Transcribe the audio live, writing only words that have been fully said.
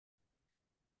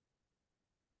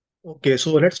Okay,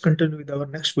 so let's continue with our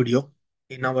next video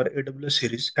in our AWS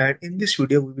series. And in this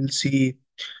video, we will see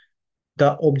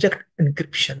the object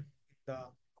encryption in the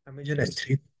Amazon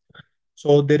S3.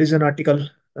 So there is an article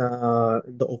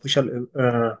in the official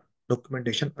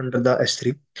documentation under the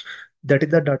S3, that is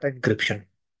the data encryption.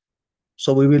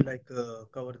 So we will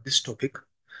cover this topic.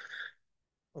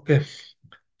 Okay,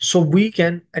 so we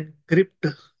can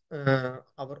encrypt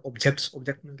our objects.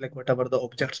 Object means like whatever the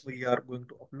objects we are going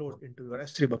to upload into your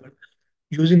S3 bucket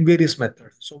using various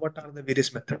methods. So what are the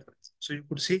various methods? So you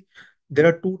could see there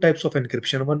are two types of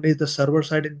encryption. One is the server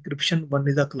side encryption, one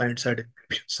is the client side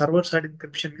encryption. Server side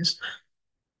encryption is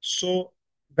so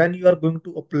when you are going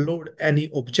to upload any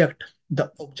object,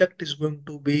 the object is going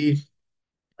to be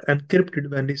encrypted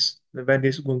when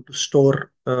it's going to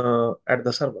store at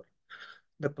the server.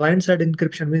 The client side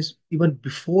encryption means even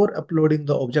before uploading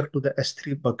the object to the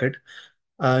S3 bucket,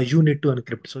 you need to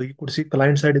encrypt. So you could see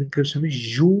client side encryption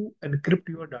means you encrypt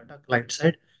your data client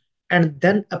side and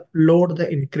then upload the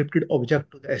encrypted object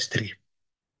to the S3,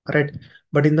 right?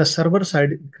 But in the server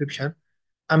side encryption,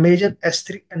 Amazon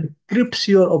S3 encrypts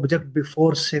your object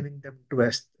before saving them to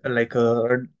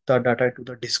the data to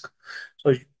the disk.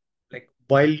 So like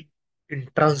while in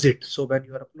transit, so when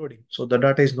you are uploading, so the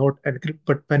data is not encrypted,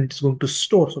 but when it's going to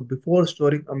store. So before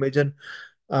storing, Amazon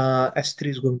S3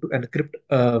 is going to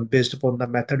encrypt based upon the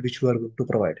method which you are going to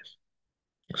provide.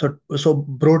 So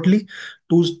broadly,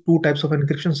 two types of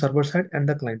encryption: server side and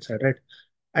the client side, right?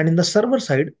 And in the server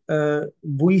side,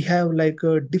 we have like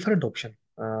a different option.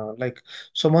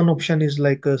 So one option is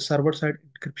like a server side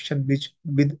encryption, which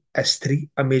with S3,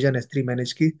 Amazon S3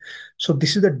 managed key. So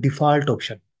this is the default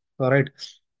option. All right.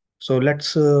 So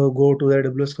let's go to the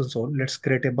AWS console. Let's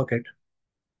create a bucket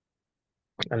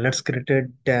and let's create a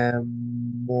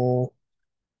demo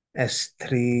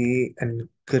S3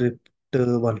 encrypt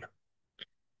one.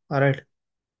 All right.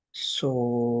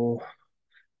 So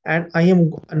and I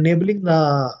am enabling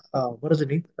the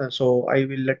versioning. So I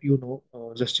will let you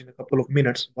know just in a couple of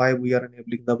minutes why we are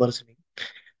enabling the versioning.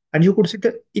 And you could see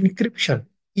the encryption.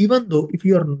 Even though if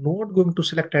you are not going to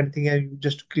select anything and you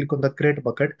just click on the create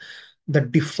bucket, the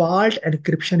default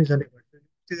encryption is enabled.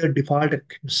 This is the default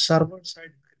server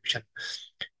side encryption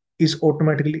is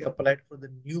automatically applied for the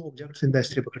new objects in the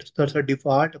S3 bucket. So that's a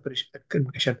default operation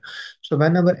encryption. So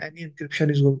whenever any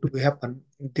encryption is going to happen,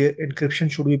 the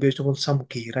encryption should be based upon some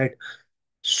key, right?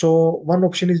 So one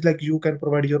option is like you can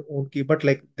provide your own key, but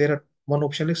like there are one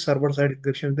option is server side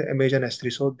encryption, the Amazon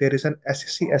S3. So there is an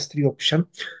SSC S3 option.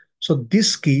 So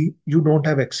this key you don't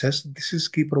have access. This is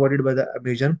key provided by the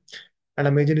Amazon, and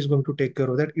Amazon is going to take care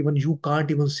of that. Even you can't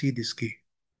even see this key,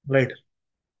 right?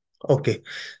 Okay.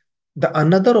 The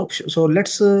another option. So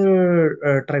let's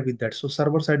try with that. So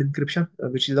server side encryption,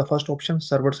 which is the first option,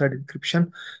 server side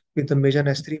encryption with the Amazon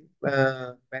S3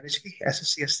 managed key,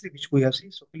 SSC S3, which we have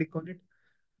seen. So click on it.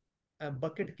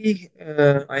 Bucket key,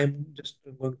 I am just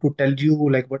going to tell you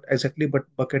like what exactly, but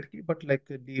bucket key, but like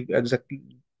leave exactly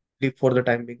leave for the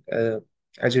time being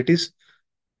as it is.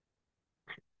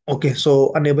 Okay,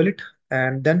 so enable it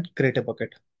and then create a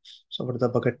bucket. So what is the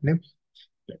bucket name?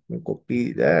 Let me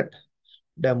copy that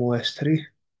demo S3.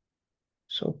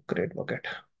 So create bucket.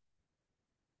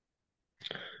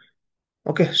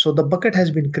 Okay, so the bucket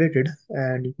has been created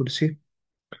and you could see.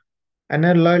 And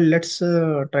now let's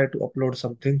try to upload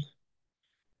something,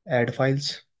 add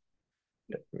files.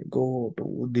 Let me go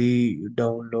to the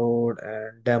download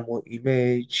and demo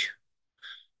image.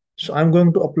 So I'm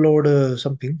going to upload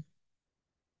something.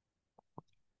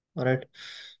 All right.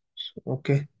 So,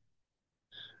 okay,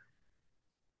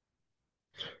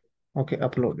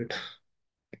 upload it.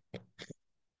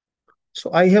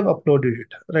 So I have uploaded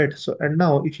it, right? So and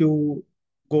now if you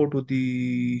go to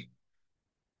the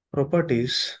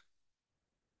properties,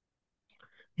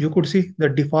 you could see the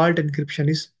default encryption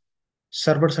is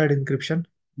server side encryption,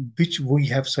 which we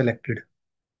have selected,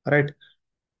 right?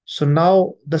 So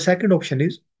now the second option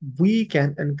is we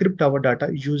can encrypt our data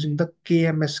using the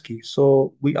KMS key.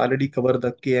 So we already covered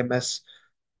the KMS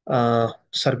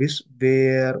service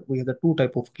where we have the two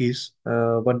type of keys.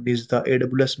 One is the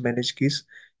AWS managed keys,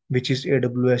 which is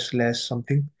AWS slash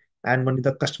something, and one is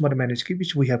the customer managed key,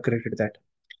 which we have created that.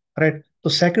 Right. So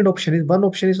second option is one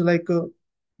option is like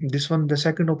this one. The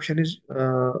second option is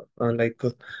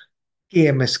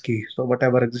KMS key. So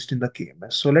whatever exists in the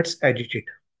KMS. So let's edit it,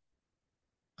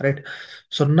 right?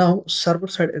 So now server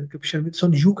side encryption with so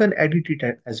you can edit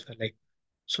it as well. Like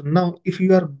so now if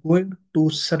you are going to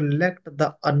select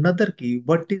the another key,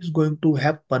 what is going to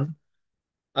happen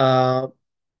uh,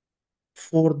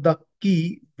 for the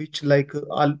key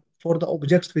for the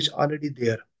objects which already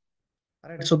there.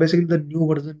 Right. So basically the new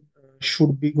version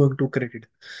should be going to created.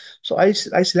 So I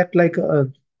select like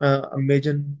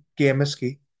Amazon KMS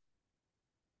key.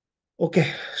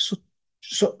 Okay,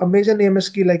 so Amazon AMS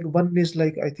key, like one is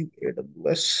like I think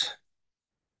AWS.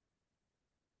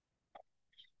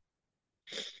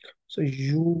 So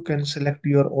you can select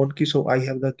your own key. So I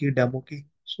have the key demo key.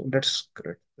 So let's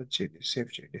create the changes,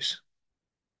 save changes.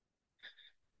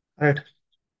 Right.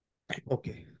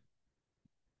 Okay.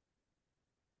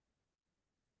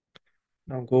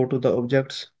 Now go to the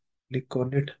objects, click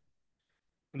on it,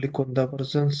 click on the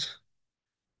versions.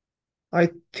 I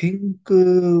think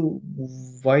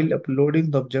while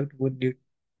uploading the object, we need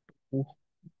to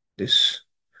this.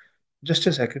 Just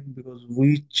a second, because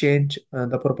we change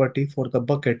the property for the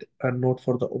bucket and not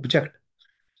for the object.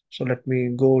 So let me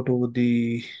go to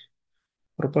the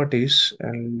properties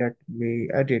and let me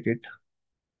edit it,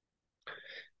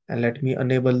 and let me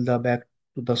enable the back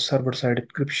to the server side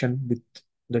encryption with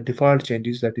the default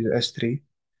changes, that is S3.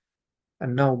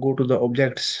 And now go to the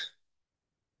objects,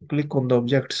 click on the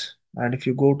objects, and if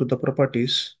you go to the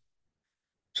properties,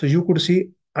 so you could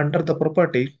see under the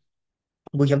property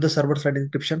we have the server side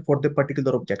encryption for the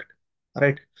particular object,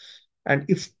 right? And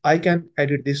if I can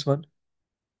edit this one,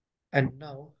 and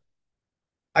now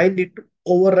I need to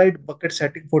override bucket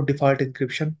setting for default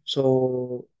encryption.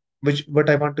 So which what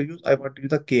I want to use? I want to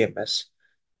use the KMS.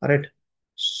 All right.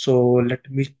 So let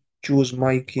me choose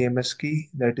my KMS key,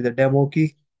 that is the demo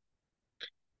key.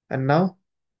 And now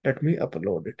let me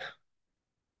upload it.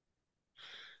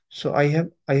 So I have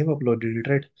uploaded it,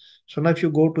 right? So now if you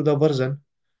go to the version,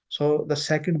 so the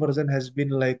second version has been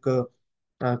like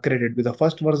created with the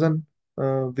first version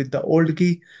with the old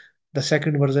key, the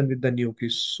second version with the new key.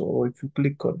 So if you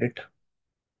click on it,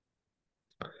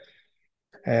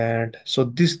 and so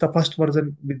this the first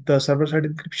version with the server side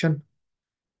encryption.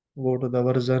 Go to the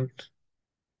version,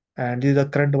 and this is the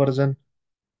current version,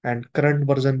 and current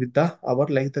version with the our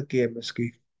like the KMS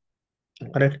key.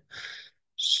 Correct.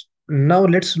 Now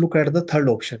let's look at the third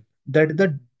option. That is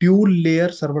the dual layer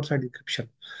server side encryption.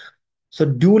 So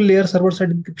dual layer server side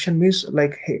encryption means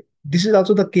like, hey, this is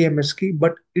also the KMS key,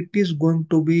 but it is going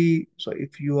to be, so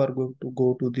if you are going to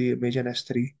go to the Amazon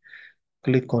S3,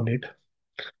 click on it.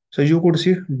 So you could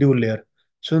see dual layer.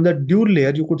 So in the dual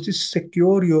layer, you could see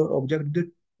secure your object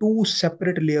with two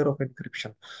separate layer of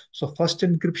encryption. So first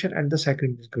encryption and the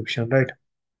second encryption, right?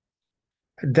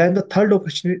 Then the third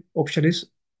option is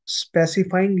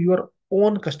specifying your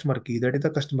own customer key. That is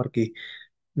the customer key.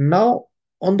 Now,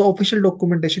 on the official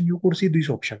documentation, you could see this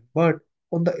option, but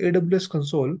on the AWS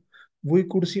console, we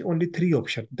could see only three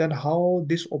options. Then how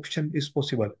this option is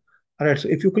possible? All right. So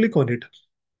if you click on it,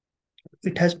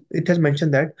 it has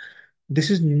mentioned that this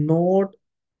is not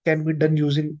can be done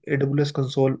using AWS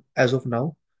console as of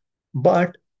now.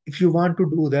 But if you want to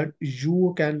do that,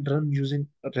 you can run using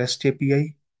REST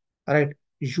API. All right.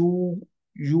 You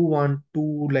want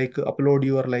to like upload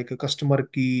your like a customer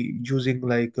key using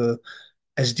like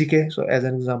SDK. So as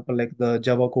an example, like the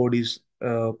Java code is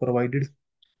provided.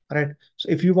 All right. So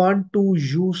if you want to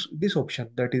use this option,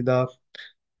 that is the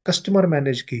customer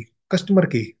key,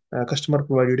 customer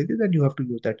provided key, then you have to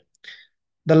use that.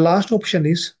 The last option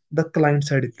is the client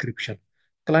side encryption.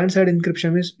 Client side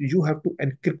encryption is you have to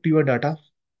encrypt your data,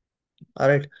 all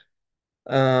right,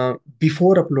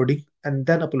 before uploading, and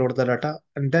then upload the data.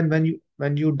 And then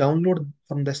when you download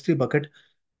from the S3 bucket,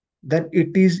 then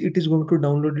it is going to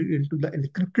download it into the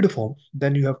encrypted form.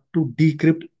 Then you have to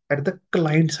decrypt at the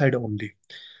client side only.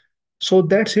 So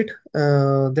that's it.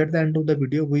 That's the end of the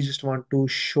video. We just want to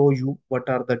show you what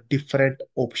are the different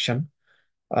option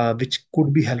which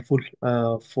could be helpful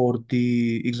for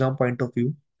the exam point of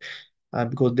view,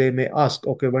 because they may ask,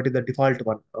 okay, what is the default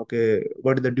one? Okay,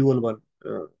 what is the dual one?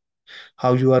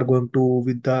 How you are going to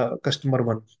with the customer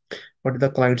one? What is the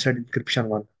client side encryption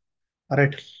one? All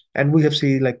right. And we have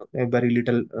seen like a very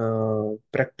little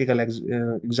practical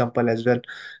example as well,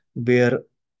 where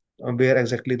where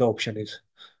exactly the option is.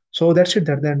 So that's it.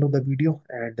 That's the end of the video,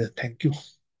 and thank you.